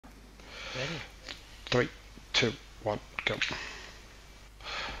Ready. 3, 2, 1, go.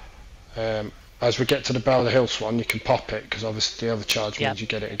 As we get to the Bell of the Hill Swan, you can pop it, because obviously the other charge means you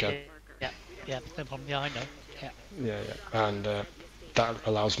get it again. Yeah, no problem. Yeah, I know. Yeah, and that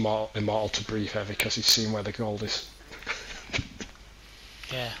allows Immortal to breathe heavy, because he's seen where the gold is.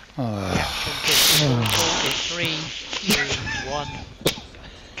 Yeah. In 3, 2, 1.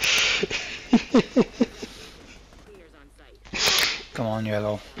 Come on,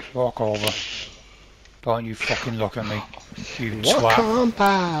 Yellow. Walk over. Don't you fucking look at me. You Walk twat. on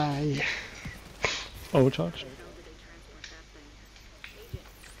by. Overcharge.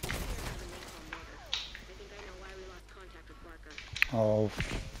 Oh,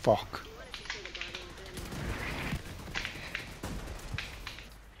 fuck.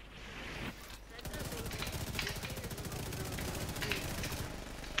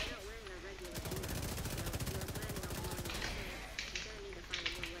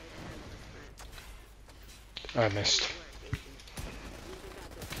 I missed.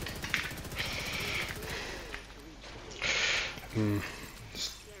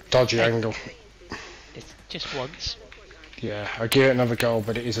 Dodgy angle. It's just once. Yeah, I give it another go,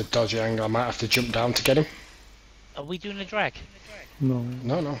 but it is a dodgy angle. I might have to jump down to get him. Are we doing a drag? No.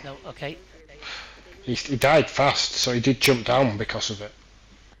 No. No, okay. He died fast, so he did jump down because of it.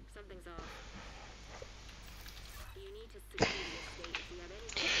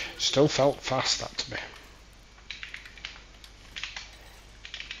 Still felt fast, that to me.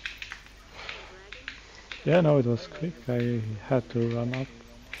 Yeah, no, it was quick. I had to run up,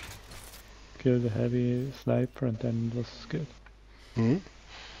 kill the heavy sniper, and then it was good. Hmm.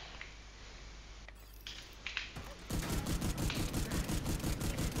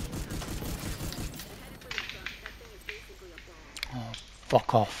 Oh,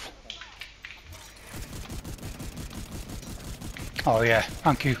 fuck off. Oh yeah,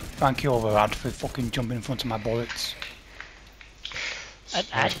 thank you Overrad for fucking jumping in front of my bullets.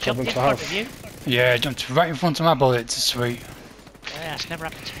 And jumped in front of you? Yeah, jumped right in front of my bullets, it's sweet. Yeah, it's never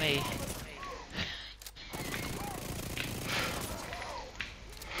happened to me.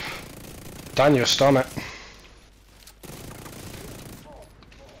 Daniel, storm it.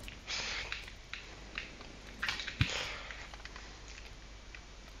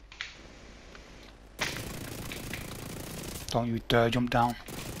 Don't you dare jump down.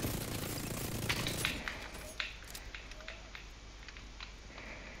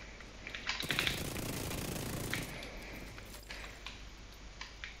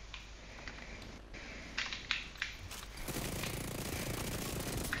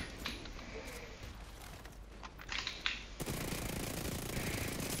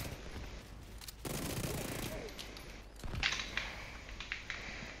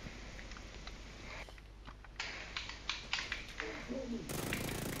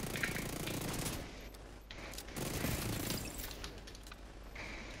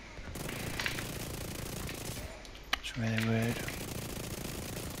 It's really weird.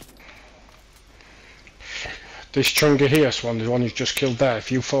 This Chungahias one, the one you've just killed there,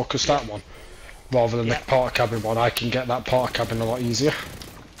 if you focus that one, rather than the porta cabin one, I can get that porta cabin a lot easier.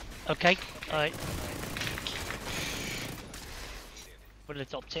 Okay, alright. Put the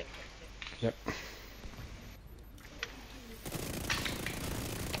top tip. Yep.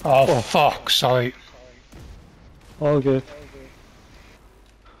 Oh fuck, sorry. All good.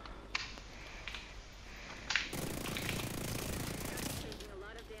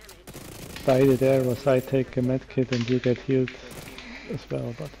 The idea there was I take a medkit and you get healed as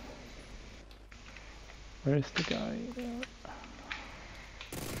well, but where is the guy there?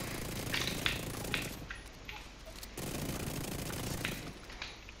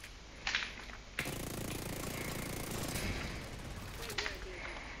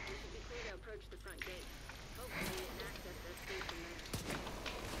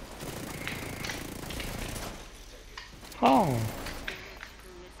 Oh!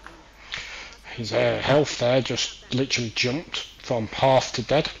 His health there just literally jumped from half to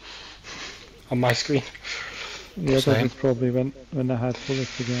dead on my screen. Yeah, that was probably when I had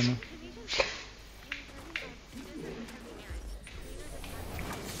bullets again.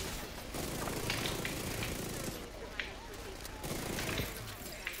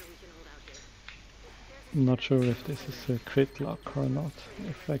 I'm not sure if this is a crit lock or not,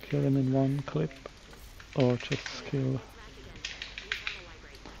 if I kill him in one clip or just skill.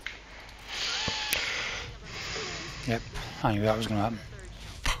 Yep, I knew that was gonna happen.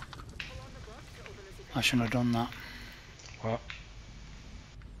 I shouldn't have done that. What?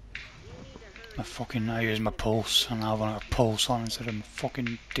 I used my pulse and now I've got a pulse on instead of a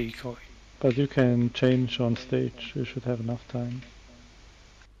fucking decoy. But you can change on stage, you should have enough time.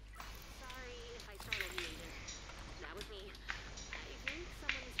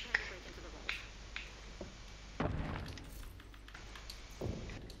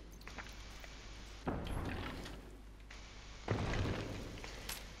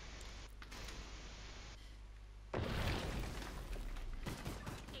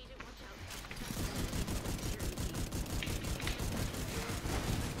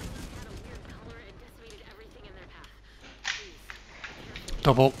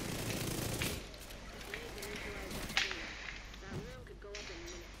 Double.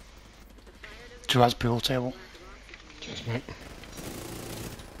 Two has pool table. Cheers, mate.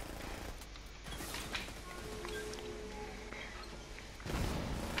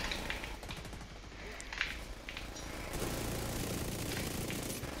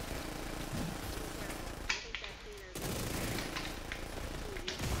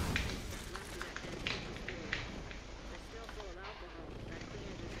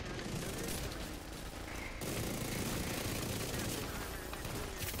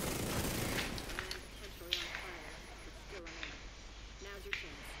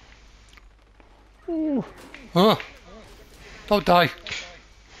 Oh! Don't die!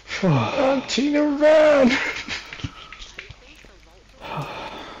 Tina ran!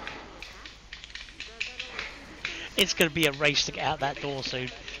 It's going to be a race to get out that door soon.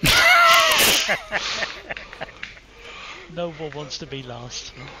 No one wants to be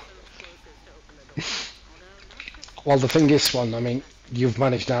last. Well, the thing is, Swan, I mean, you've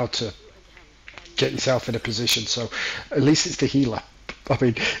managed now to get yourself in a position, so at least it's the healer. I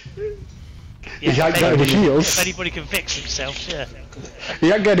mean, Yeah, he ain't got any heals. If anybody can fix himself, yeah.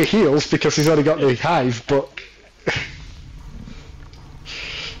 He ain't got any heals because he's only got the hive, but...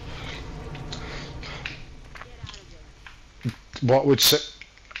 What would say...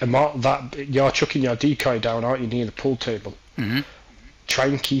 that you're chucking your decoy down, aren't you, near the pool table? Mm-hmm. Try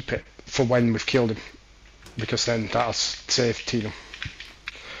and keep it for when we've killed him, because then that'll save Tina.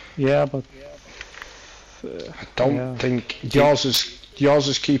 Yeah, but I don't think yours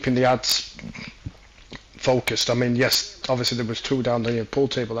is keeping the ads focused. I mean, yes, obviously there was two down the pool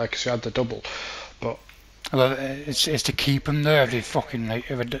table there because you had the double, but well, it's to keep them there. If they fucking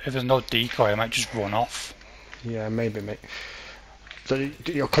if there's no decoy, I might just run off. yeah, maybe, mate. So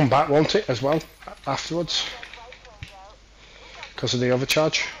you'll come back, won't it, as well afterwards? Because of the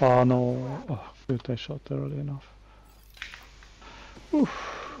overcharge. oh no, oh good, I shot early enough.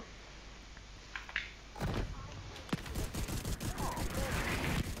 Oof.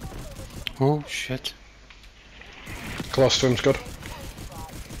 Oh shit! Close to him's good.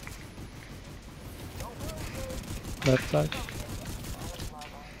 Left side.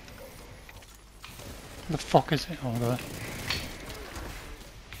 The fuck is it? Oh god!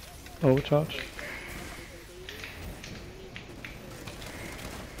 Overcharge.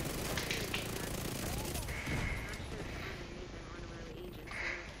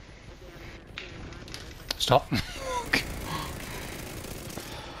 Stop!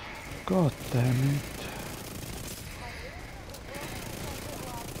 God damn it.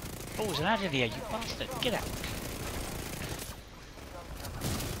 Oh, there's an ad in here, you bastard. Get out.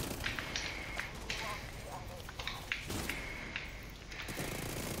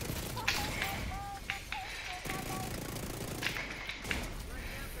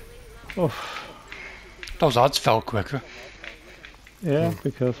 Oof. Those odds fell quicker. Yeah,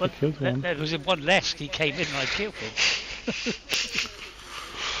 because we Well, killed one. there was one left, he came in and I killed him.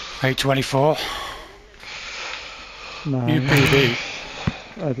 824. Nah, You PB.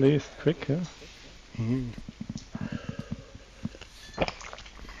 at least quicker. I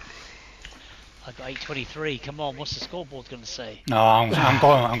got 823, come on, what's the scoreboard going to say? No,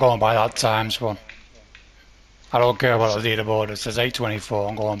 I'm going by that times one. I don't care what the leaderboard is. It says 824.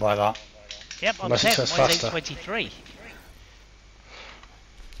 I'm going by that. Yep, I'm Unless it 10, says mine's faster. 823.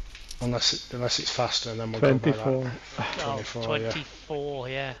 Unless it's faster, and then we'll go by 24. that. Oh, 24, yeah. 24,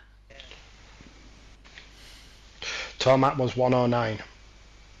 yeah. Tarmac was 109.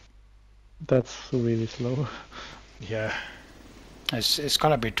 That's really slow. Yeah. It's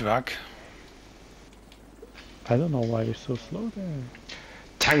gotta be drag. I don't know why we're so slow there.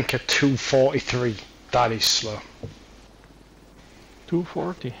 Tanker 243. That is slow.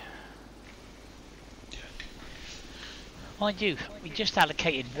 240. Mind you, we just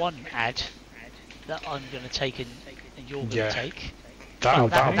allocated one ad that I'm going to take and you're going to Yeah. take. That'll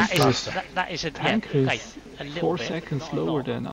That be is faster. that is a, yeah, Tank okay, is a little 4 bit, seconds not a slower lot. than